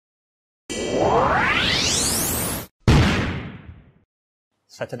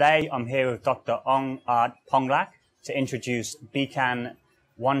So today I'm here with Dr. Ong Art Ponglak to introduce Bcan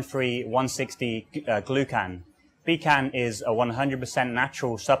 13160 Glucan. Bcan is a 100%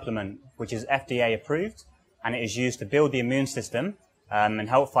 natural supplement which is FDA approved, and it is used to build the immune system and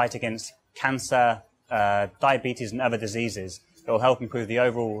help fight against cancer, diabetes and other diseases. It will help improve the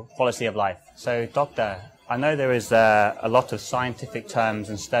overall quality of life. So doctor, I know there is a lot of scientific terms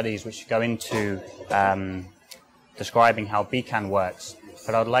and studies which go into describing how Bcan works,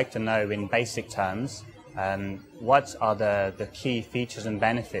 but I would like to know in basic terms what are the key features and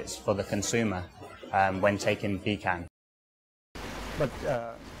benefits for the consumer when taking Bcan. But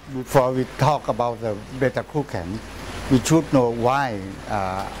before we talk about the Beta Glucan, we should know why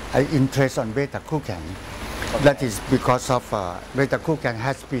I interest on Beta Glucan. Okay. That is because of Beta Glucan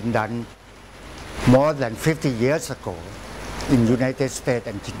has been done more than 50 years ago in United States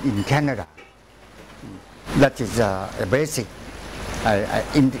and in Canada. That is a basic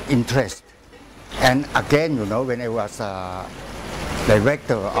interest. And again, you know, when I was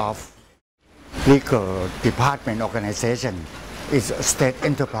director of legal department organization, is a state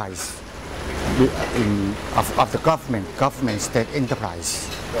enterprise of the government state enterprise.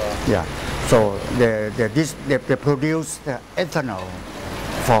 Yeah. So they produce the ethanol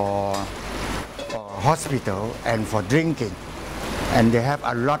for hospital and for drinking, and they have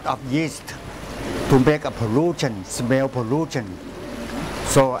a lot of yeast to make a pollution, smell pollution.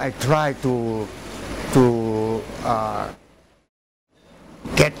 So I try to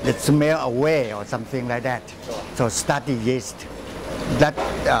get the smell away or something like that. So study yeast. That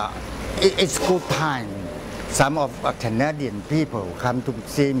it's good time. Some of Canadian people came to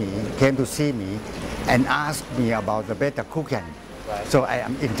see me and asked me about the Beta Glucan. Right. So I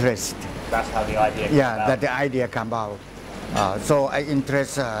am interested. That's how the idea came about. That the idea came out. So I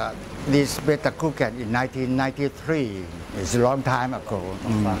interest this Beta Glucan in 1993. It's a long time ago.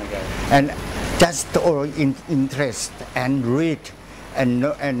 And just interest and read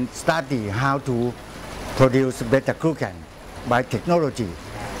and study how to produce Beta Glucan by technology.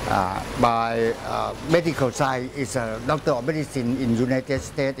 By medical science, is a doctor of medicine in United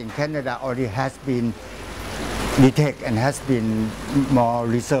States, in Canada already has been detected and has been more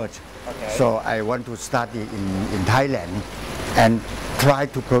research. Okay. So I want to study in Thailand and try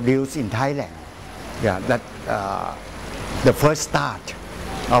to produce in Thailand. Yeah, that the first start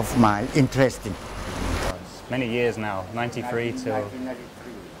of my interest in. Many years now, 93 till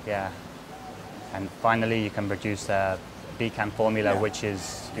 1993. Yeah, and finally you can produce a Bcan formula, which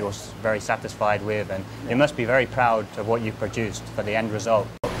is you're very satisfied with, and you must be very proud of what you produced for the end result.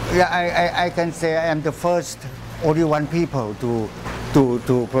 Yeah, I can say I am the first, only one people to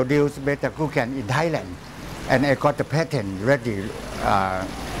produce Beta Glucan in Thailand, and I got the patent ready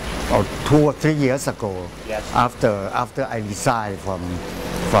 2 or 3 years ago. Yes. After I resigned from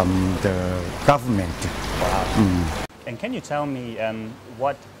the government. Wow. And can you tell me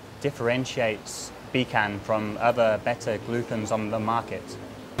what differentiates Bcan from other Beta Glucans on the market?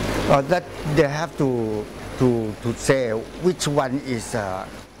 That they have to say which one is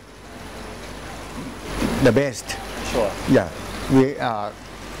the best. Sure. Yeah, we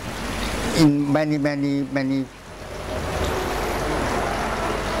in many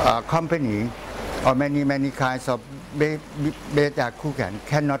company or many kinds of Beta Glucan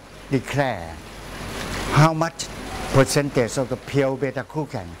cannot declare how much percentage of the pure Beta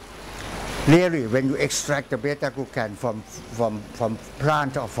Glucan. Really, when you extract the Beta Glucan from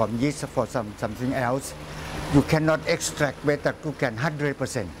plant or from yeast or something else, you cannot extract Beta Glucan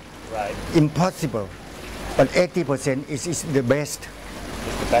 100%. Right. Impossible. But 80% is the best.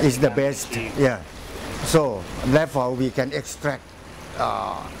 Is the best. Yeah. So therefore, we can extract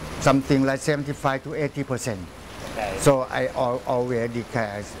something like 75 to 80%. Okay. So I always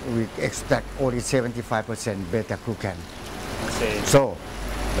declare we extract only 75% Beta Glucan. So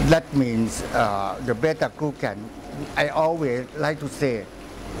that means the Beta Glucan, I always like to say,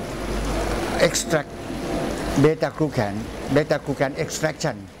 extract Beta Glucan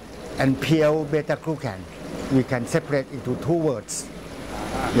extraction, and pure Beta Glucan. We can separate into two words.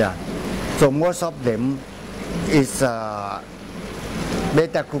 Yeah. So most of them is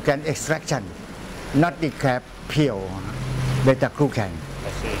Beta Glucan extraction, not declare pure Beta Glucan.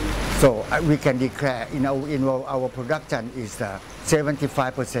 So we can declare in our production is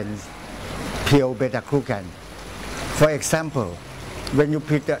 75% pure Beta Glucan. For example, when you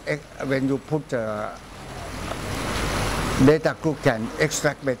put Beta Glucan,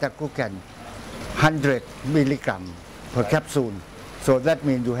 extract Beta Glucan 100 milligram per capsule, so that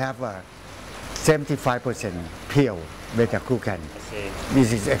means you have 75% pure Beta Glucan.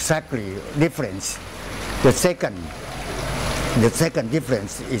 This is exactly difference. The second, The second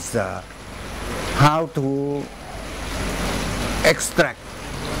difference is how to extract,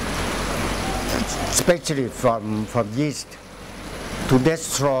 especially from yeast, to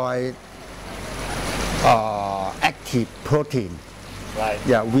destroy active protein. Right.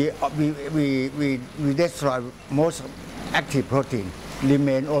 Yeah, we destroy most active protein,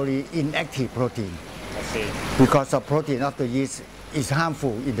 remain only inactive protein. I see. Because the protein of the yeast is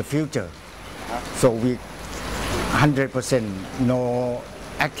harmful in the future. So we 100% no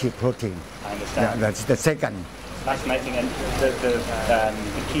active protein. I understand. Yeah, that's the second. Fascinating. And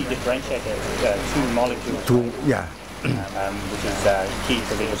the key differentiator, two molecules, Yeah. which is key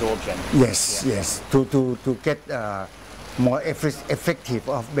to the absorption. Yes, yes. To get more effective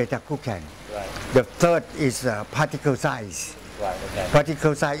of beta glucan. Right. The third is particle size. Right. Okay.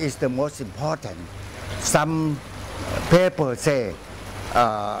 Particle size is the most important. Some papers say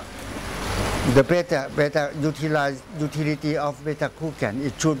the beta utility of beta glucan,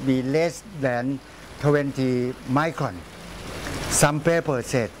 it should be less than 20 micron. Some papers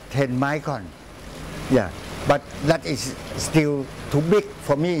said 10 micron. Yeah, but that is still too big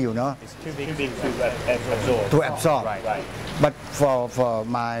for me, you know. It's too big to absorb. To absorb. Right. Right. But for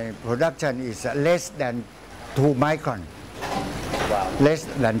my production is less than 2 micron. Wow. Less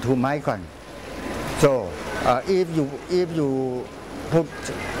than 2 micron. So if you put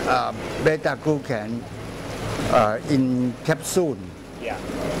beta glucan in capsule, Yeah.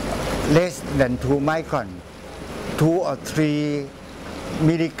 less than 2 micron, 2 or 3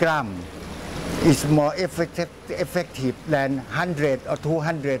 milligram is more effective than 100 or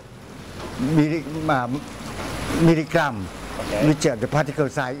 200 milligram, Okay. which the particle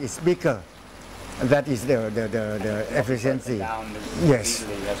size is bigger. That is the efficiency. Yes,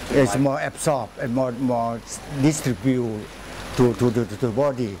 it's more absorbed and more distribute to the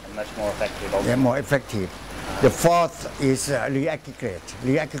body. And much more effective. Yeah, more effective. The fourth is reaggregate.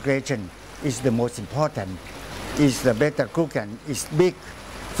 Reaggregation is the most important. Is the beta glucan is big,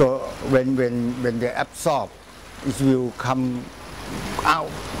 so when they absorb, it will come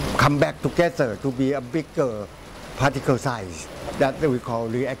back together to be a bigger particle size. That we call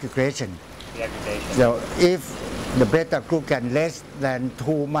reaggregation. So if the beta glucan less than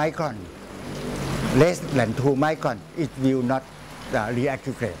 2 micron, it will not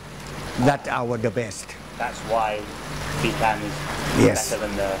reaggregate. That's the best. That's why Bcan is Yes. better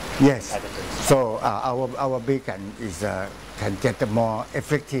than the Yes. competitors. So our Bcan is can get more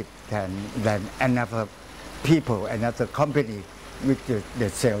effective than another people, another company which they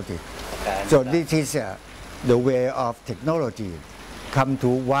sell it. Okay, So this is the way of technology come to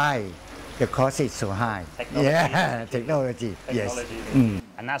why the cost is so high. Technology. Yeah, technology. Yes. Technology.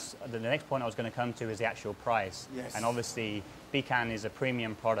 And that's the next point I was going to come to is the actual price. Yes. And obviously, Bcan is a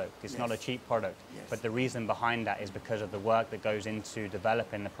premium product. It's not a cheap product. Yes. But the reason behind that is because of the work that goes into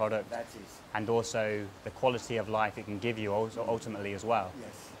developing the product, That is. and also the quality of life it can give you also ultimately as well.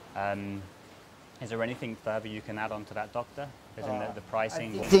 Yes. Is there anything further you can add on to that, Doctor? As in the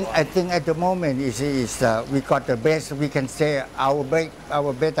pricing? I think at the moment we got the best. We can say our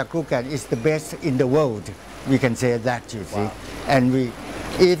beta glucan is the best in the world. We can say that, you see. And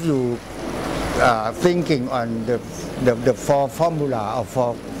if you thinking on the four formula or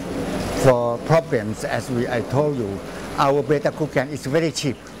for problems, as I told you, our beta glucan is very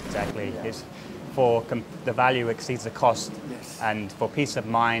cheap. Exactly. It's the value exceeds the cost, Yes. and for peace of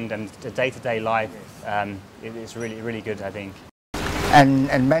mind and the day-to-day life, it's really good, I think.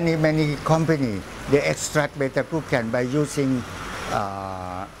 And many companies, they extract beta glucan by using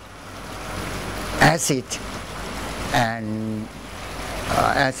acid and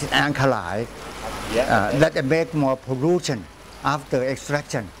acid alkali. Yeah. That make more pollution after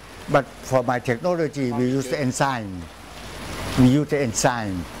extraction. But for my technology, we use the enzyme. We use the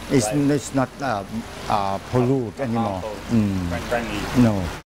enzyme. It's not pollute anymore. Friendly. No.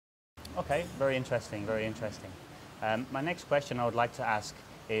 Okay, very interesting, very interesting. My next question I would like to ask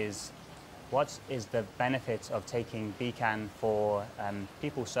is, what is the benefit of taking Bcan for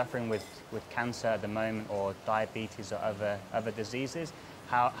people suffering with cancer at the moment, or diabetes or other diseases?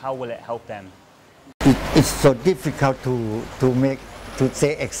 How will it help them? It's so difficult to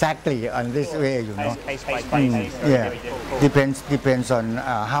say exactly on this way, you know. Case by case. Yeah, Very difficult. depends on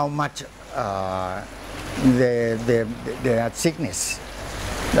how much their sickness.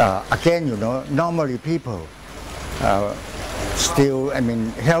 Again, you know, normally people,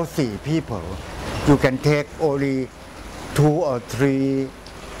 healthy people, you can take only 2 or 3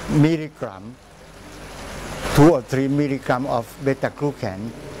 milligram of beta glucan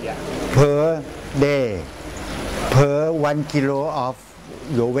Yeah. per day, per 1 kilo of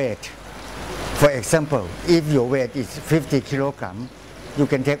your weight. For example, if your weight is 50 kilogram, you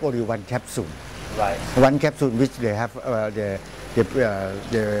can take only one capsule. Right. One capsule which they have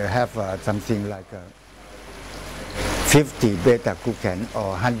something like 50 beta glucan or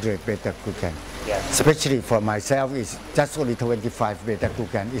 100 beta glucan. Yes. Especially for myself, is just only 25 beta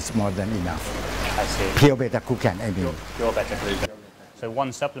glucan is more than enough. I see. Pure beta glucan, I mean. Pure Betaglucan. So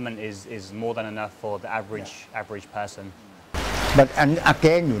one supplement is more than enough for the average person. But and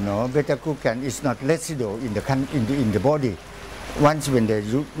again, you know, beta glucan is not residual in the body. Once when they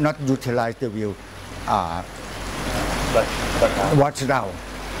not utilize, they will wash it out.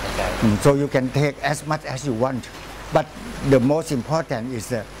 Okay. So you can take as much as you want. But the most important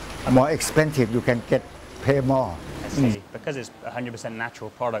is more expensive. You can pay more. I see. Because it's 100% natural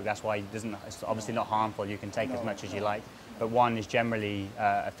product, that's why it's obviously not harmful. You can take as much as you like. But one is generally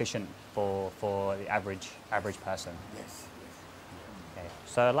efficient for the average person. Yes. Okay.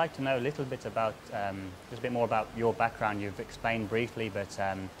 So I'd like to know a little bit about, just a bit more about your background. You've explained briefly, but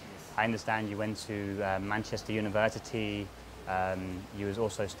I understand you went to Manchester University. You was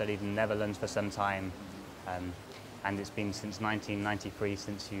also studied in the Netherlands for some time. And it's been since 1993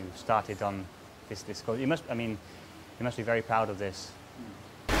 since you started on this course. You must be very proud of this.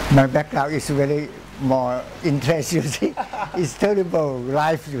 My background is very more interest, you see. It's terrible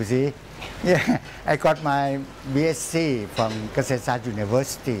life, you see. Yeah, I got my BSc from Kasetsat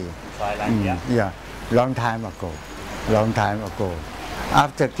University. Thailand, yeah. Yeah, long time ago.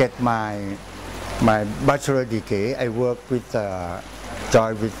 After get my bachelor degree, I worked with,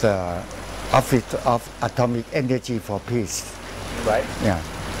 joined with Office of Atomic Energy for Peace. Right. Yeah,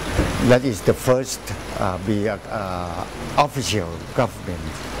 that is the first official government.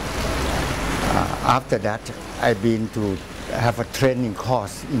 After that, I've been to have a training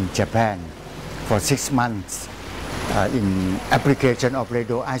course in Japan for 6 months in application of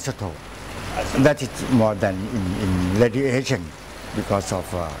radioisotope. That is more than in radiation because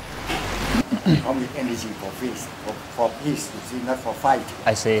of atomic energy for peace. For peace, you see, not for fight.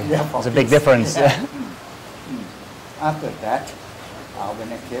 I see. Yeah, there's a big difference. After that,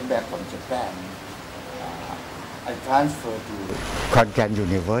 when I came back from Japan, I transferred to Konkan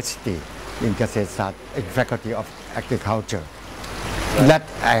University in Kasetsat, in Faculty of Agriculture. Right. That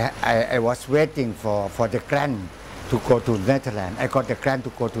I was waiting for the grant to go to Netherlands. I got the grant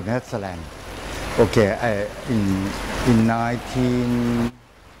to go to Netherlands. Okay, in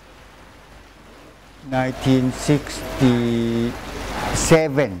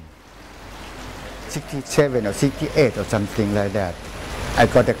 1967 or 68 or something like that. I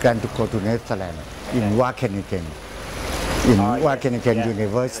got a grant to go to Netherlands in Wageningen,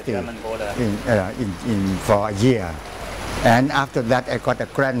 University for a year. And after that, I got a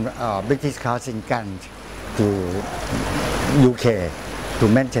grant, British Council grant to UK, to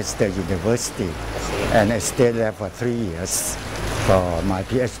Manchester University. And I stayed there for 3 years for my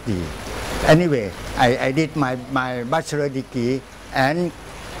PhD. Anyway, I did my bachelor degree and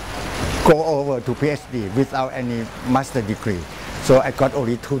go over to PhD without any master degree. So I got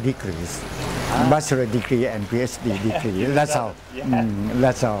only 2 degrees, bachelor degree and PhD degree. That's all. Yeah.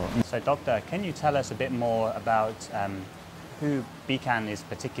 That's all. So doctor, can you tell us a bit more about who Bcan is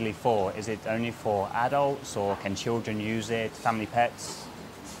particularly for? Is it only for adults or can children use it, family pets?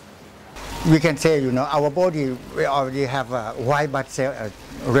 We can say, you know, our body, we already have a white blood cell, a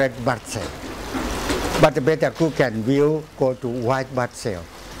red blood cell. But the beta glucan will go to white blood cell.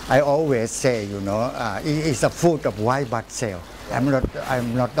 I always say, you know, it is a food of white blood cell. I'm not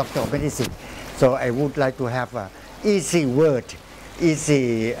doctor of medicine, so I would like to have an easy word,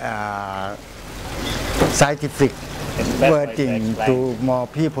 easy scientific wording to more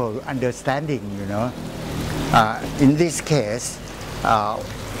people understanding, you know. In this case,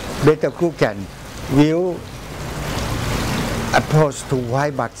 beta glucan will approach to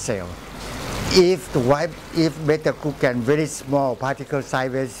white blood cell. If beta glucan very small, particle size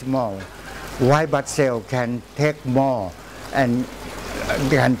very small, white blood cell can take more, and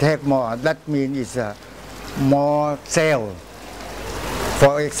That means it's more cell.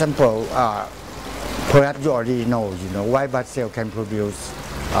 For example, perhaps you already know, white blood cell can produce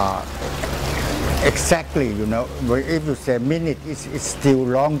exactly, if you say minute, it's still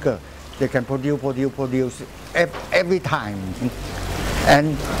longer. They can produce every time,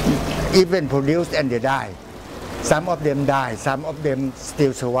 and even produce and they die. Some of them die, some of them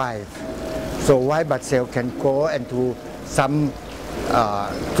still survive. So white blood cell can go into some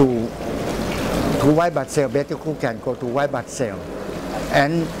to white blood cell. Beta Glucan can go to white blood cell,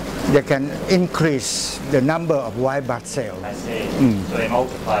 and they can increase the number of white blood cells. I see. So they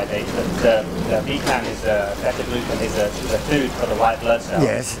multiply. The Bcan is Betaglucan is a food for the white blood cells.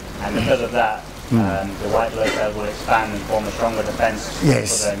 Yes. And because of that, the white blood cell will expand and form a stronger defense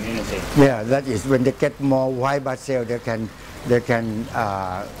Yes. for the immunity. Yeah, that is when they get more white blood cell, they can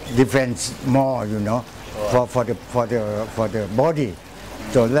defend more, you know, for the body.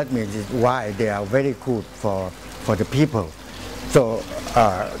 So that means why they are very good for the people. So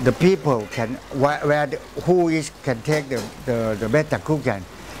the people can can take the beta glucan.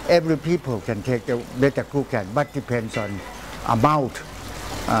 Every people can take the beta glucan, but depends on amount,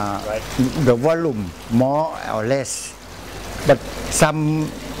 Right. the volume, more or less. But some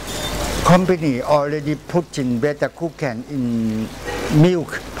company already put in beta glucan in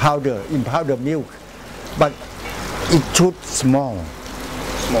milk powder, in powder milk, but it should small.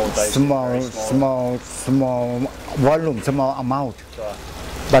 Small doses, very Small volume, small amount. Sure.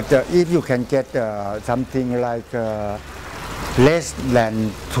 But if you can get something like less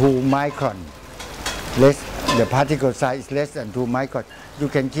than 2 micron, the particle size is less than 2 micron, you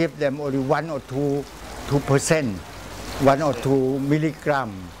can give them only 1 or 2%, 1 or 2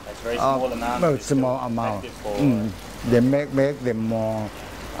 milligram. That's very small amount. Small amount. They make them more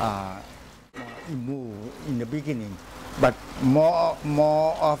immune in the beginning. But more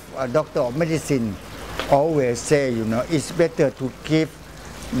of a doctor of medicine always say, you know, it's better to give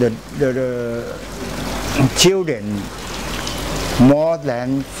the children more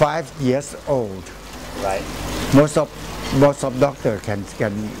than 5 years old. Right. Most of doctors can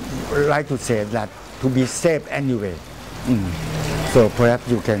like to say that to be safe anyway. So perhaps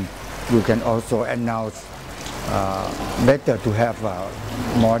you can also announce better to have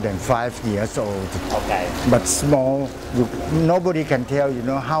more than 5 years old. Okay. But small, nobody can tell, you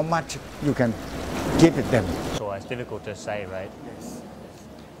know, how much you can give it them. Sure, it's difficult to say, right? Yes.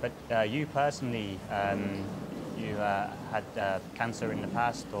 But you personally, you had cancer in the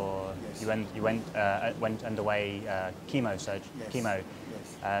past, or Yes. you went underway chemo. Yes.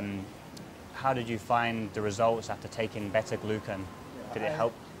 How did you find the results after taking Beta Glucan? Did it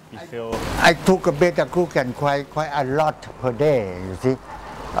help you feel? I took a Beta Glucan quite a lot per day, you see,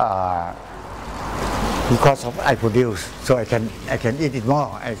 because of I produce, so I can eat it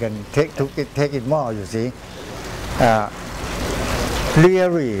more. I can take it more, you see.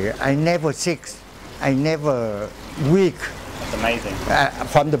 Really, I never sick, I never weak. That's amazing.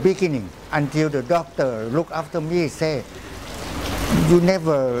 From the beginning until the doctor look after me, say, you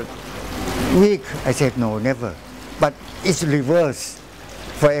never weak. I said no, never. But it's reverse.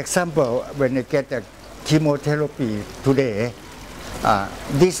 For example, when I get a chemotherapy today,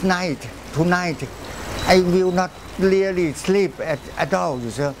 tonight, I will not really sleep at all.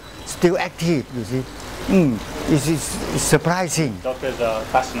 You see, still active. You see, it's surprising. Doctors are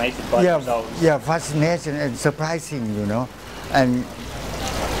fascinated by the results. Yeah, fascination and surprising. You know, and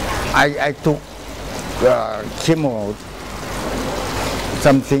I took chemo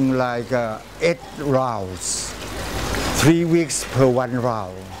something like 8 rounds. 3 weeks per 1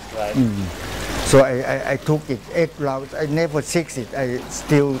 round. Right. So I took it 8 rounds. I never sick it. I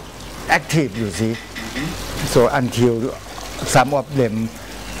still active, you see. So until some of them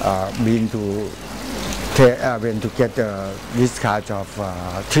been to get this kind of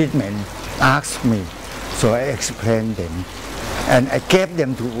treatment, asked me. So I explained them, and I gave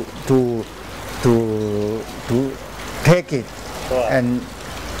them to take it. Sure. And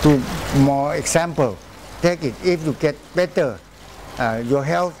to more example. Take it. If you get better, your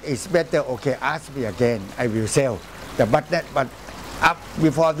health is better. Okay, ask me again. I will sell. But up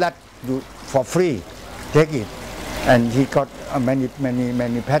before that, you for free. Take it. And he got many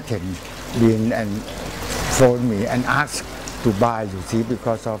patents and phoned me and asked to buy. You see,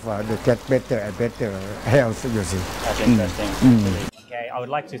 because of they get better and better health. You see. That's interesting. Okay, I would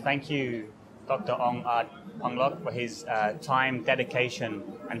like to thank you, Dr. Ong Art Panglok, for his time, dedication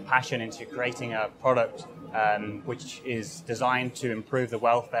and passion into creating a product which is designed to improve the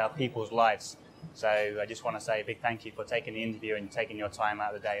welfare of people's lives. So I just want to say a big thank you for taking the interview and taking your time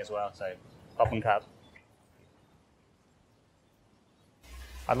out of the day as well. So, Khop Kap.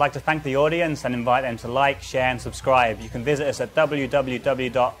 I'd like to thank the audience and invite them to like, share and subscribe. You can visit us at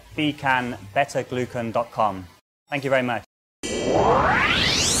www.bcanbetaglucan.com. Thank you very much.